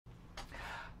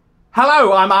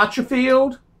Hello, I'm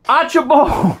Archiefield.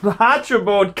 Archibald!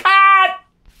 Archibald, cut!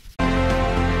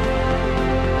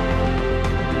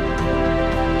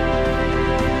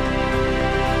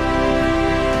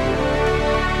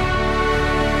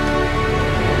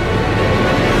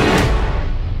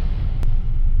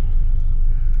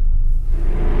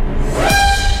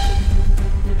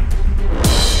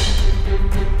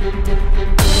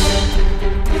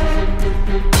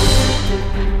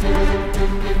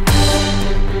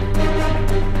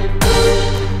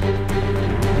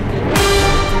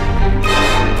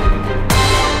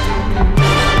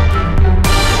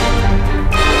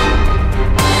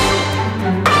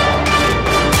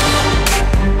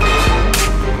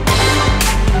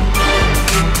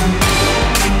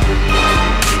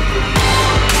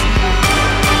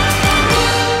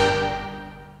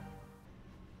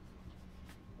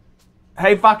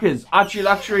 Hey fuckers,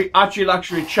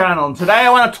 ArchieLuxury channel, and today I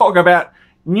want to talk about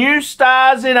new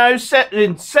stars in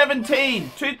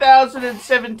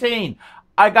 2017.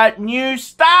 I got new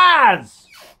stars,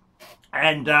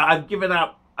 and I've given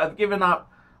up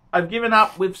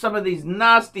with some of these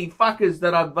nasty fuckers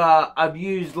that I've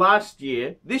used last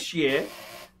year. This year,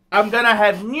 I'm gonna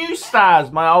have new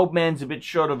stars. My old man's a bit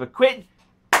short of a quid,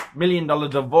 $1 million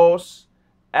divorce.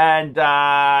 And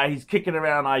he's kicking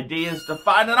around ideas to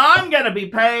find, and I'm going to be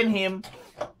paying him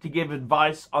to give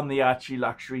advice on the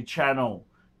ArchieLuxury channel.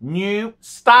 New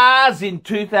stars in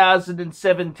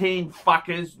 2017,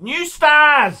 fuckers. New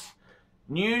stars!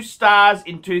 New stars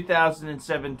in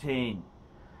 2017.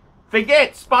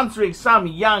 Forget sponsoring some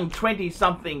young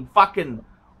 20-something fucking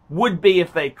would-be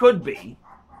if they could be.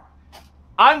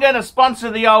 I'm going to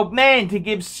sponsor the old man to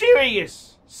give serious,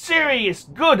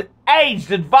 good, aged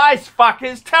advice,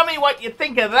 fuckers. Tell me what you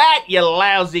think of that, you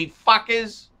lousy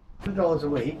fuckers. $100 a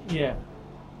week. Yeah.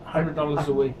 $100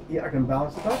 a week. Yeah, I can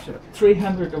balance the budget.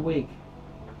 $300 a week.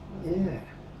 Yeah.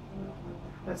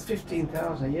 That's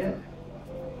 $15,000 a year.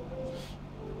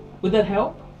 Would that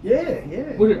help? Yeah,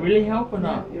 yeah. Would it really help or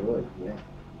not? Yeah, it would, yeah.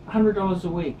 $100 a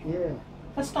week. Yeah.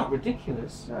 That's not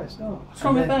ridiculous. No, it's not. What's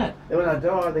wrong with that? Then when I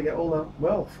die, they get all the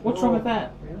wealth. What's wrong with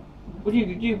that? Yeah. What do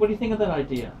you think of that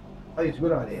idea? I think it's a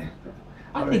good idea.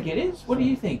 I think it is. What do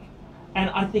you think? And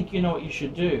I think you know what you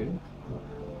should do.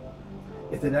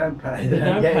 If they don't pay, If they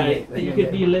don't pay, then you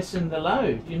could be lessen the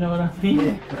load. You know what I mean?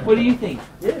 Yeah. What do you think?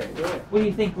 Yeah, yeah. What do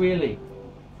you think, really?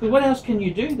 Because what else can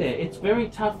you do there? It's very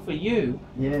tough for you.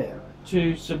 Yeah.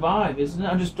 To survive, isn't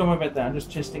it? Don't worry about that. I'm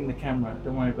just testing the camera.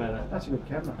 Don't worry about it. That's a good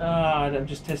camera. I'm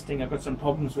just testing. I've got some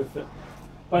problems with it.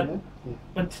 But yeah.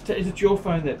 But is it your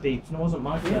phone that beeps? And it wasn't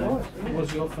my phone. Yeah, it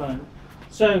was your phone.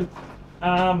 So,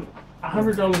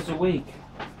 $100 a week.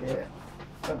 Yeah,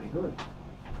 that'd be good.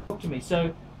 Talk to me.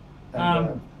 So,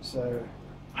 so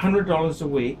 $100 a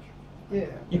week.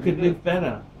 Yeah. You could live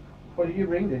better. Well, you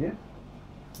ring, didn't you?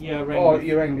 Yeah, I rang. Oh,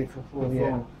 you rang before.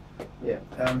 Yeah. Yeah.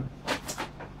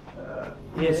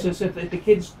 So if the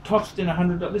kid's tossed in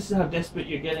 $100, this is how desperate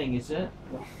you're getting, is it?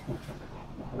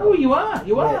 Oh, you are.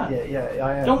 You are. Yeah,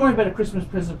 I am. Don't worry about a Christmas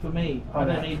present for me. I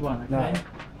don't need one. Okay. No,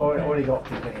 I already got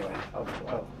things anyway. I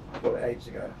got it ages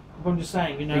ago. I'm just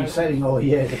saying, you know. Been saving all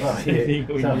years about it.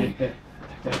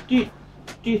 Do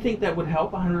you think that would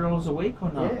help, $100 a week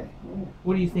or not? Yeah.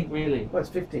 What do you think, really? Well, it's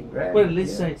 15 grand. What did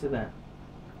Liz say to that?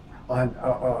 I'm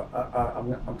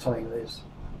telling Liz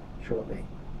shortly.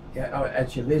 Yeah,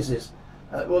 actually, Liz is.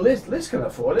 Well, Liz can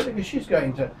afford it because she's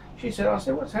going to. I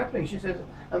said, what's happening? She said,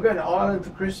 I'm going to Ireland for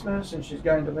Christmas, and she's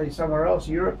going to be somewhere else,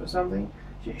 Europe or something.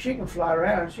 She can fly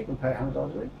around. She can pay $100 a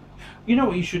week. You know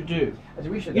what you should do.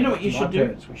 You know what you should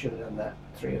do. We should have done that,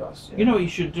 three of us. Yeah. You know what you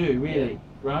should do, really,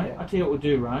 right? Yeah. I'll tell you what we'll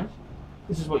do, right?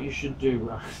 This is what you should do,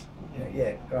 right?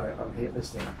 Yeah. Right. I'm here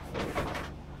listening.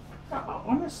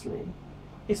 Honestly,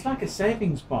 it's like a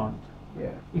savings bond.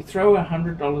 Yeah. We throw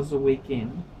 $100 a week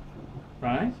in,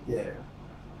 right? Yeah.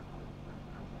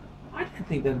 I don't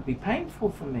think that'd be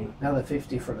painful for me. Another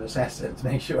 50 for an assassin to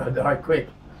make sure I die quick.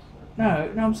 No,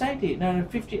 I'm saying to you,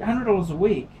 $100 a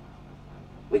week.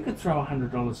 We could throw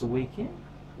 $100 a week in.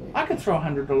 Yeah. I could throw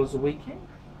 $100 a week in.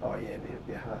 Oh yeah, it'd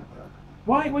be hard.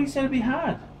 Why do you say it'd be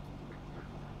hard?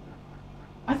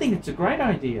 I think it's a great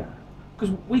idea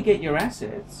because we get your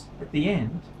assets at the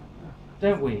end,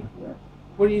 don't we? Yeah.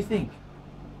 What do you think?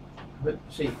 But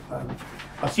see,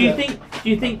 do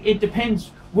you think it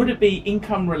depends? Would it be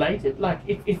income related? Like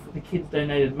if the kids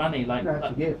donated money, like no, it's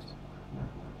a gift.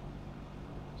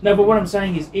 No, but what I'm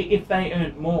saying is if they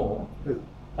earned more,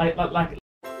 like.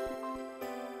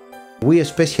 We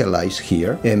specialize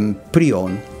here in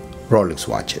pre-owned Rolex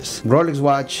watches. Rolex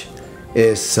watch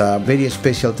is a very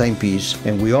special timepiece,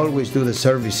 and we always do the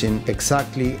servicing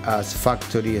exactly as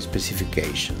factory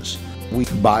specifications. We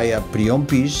buy a pre-owned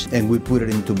piece and we put it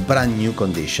into brand new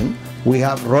condition. We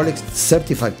have Rolex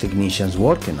certified technicians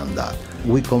working on that.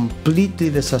 We completely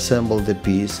disassemble the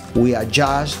piece, we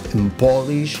adjust and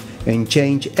polish and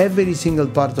change every single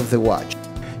part of the watch.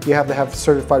 You have to have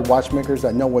certified watchmakers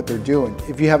that know what they're doing.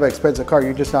 If you have an expensive car,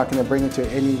 you're just not going to bring it to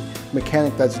any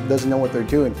mechanic that doesn't know what they're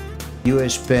doing. You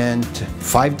spend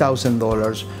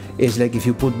 $5,000, it's like if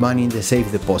you put money in the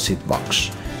safe deposit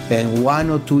box. And 1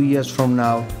 or 2 years from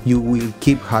now, you will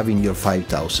keep having your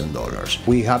 $5,000.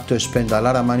 We have to spend a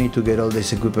lot of money to get all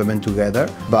this equipment together,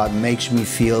 but makes me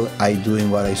feel I'm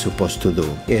doing what I'm supposed to do.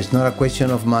 It's not a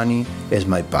question of money, it's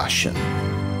my passion.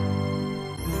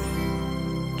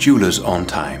 Jewelers on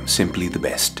time, simply the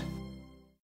best.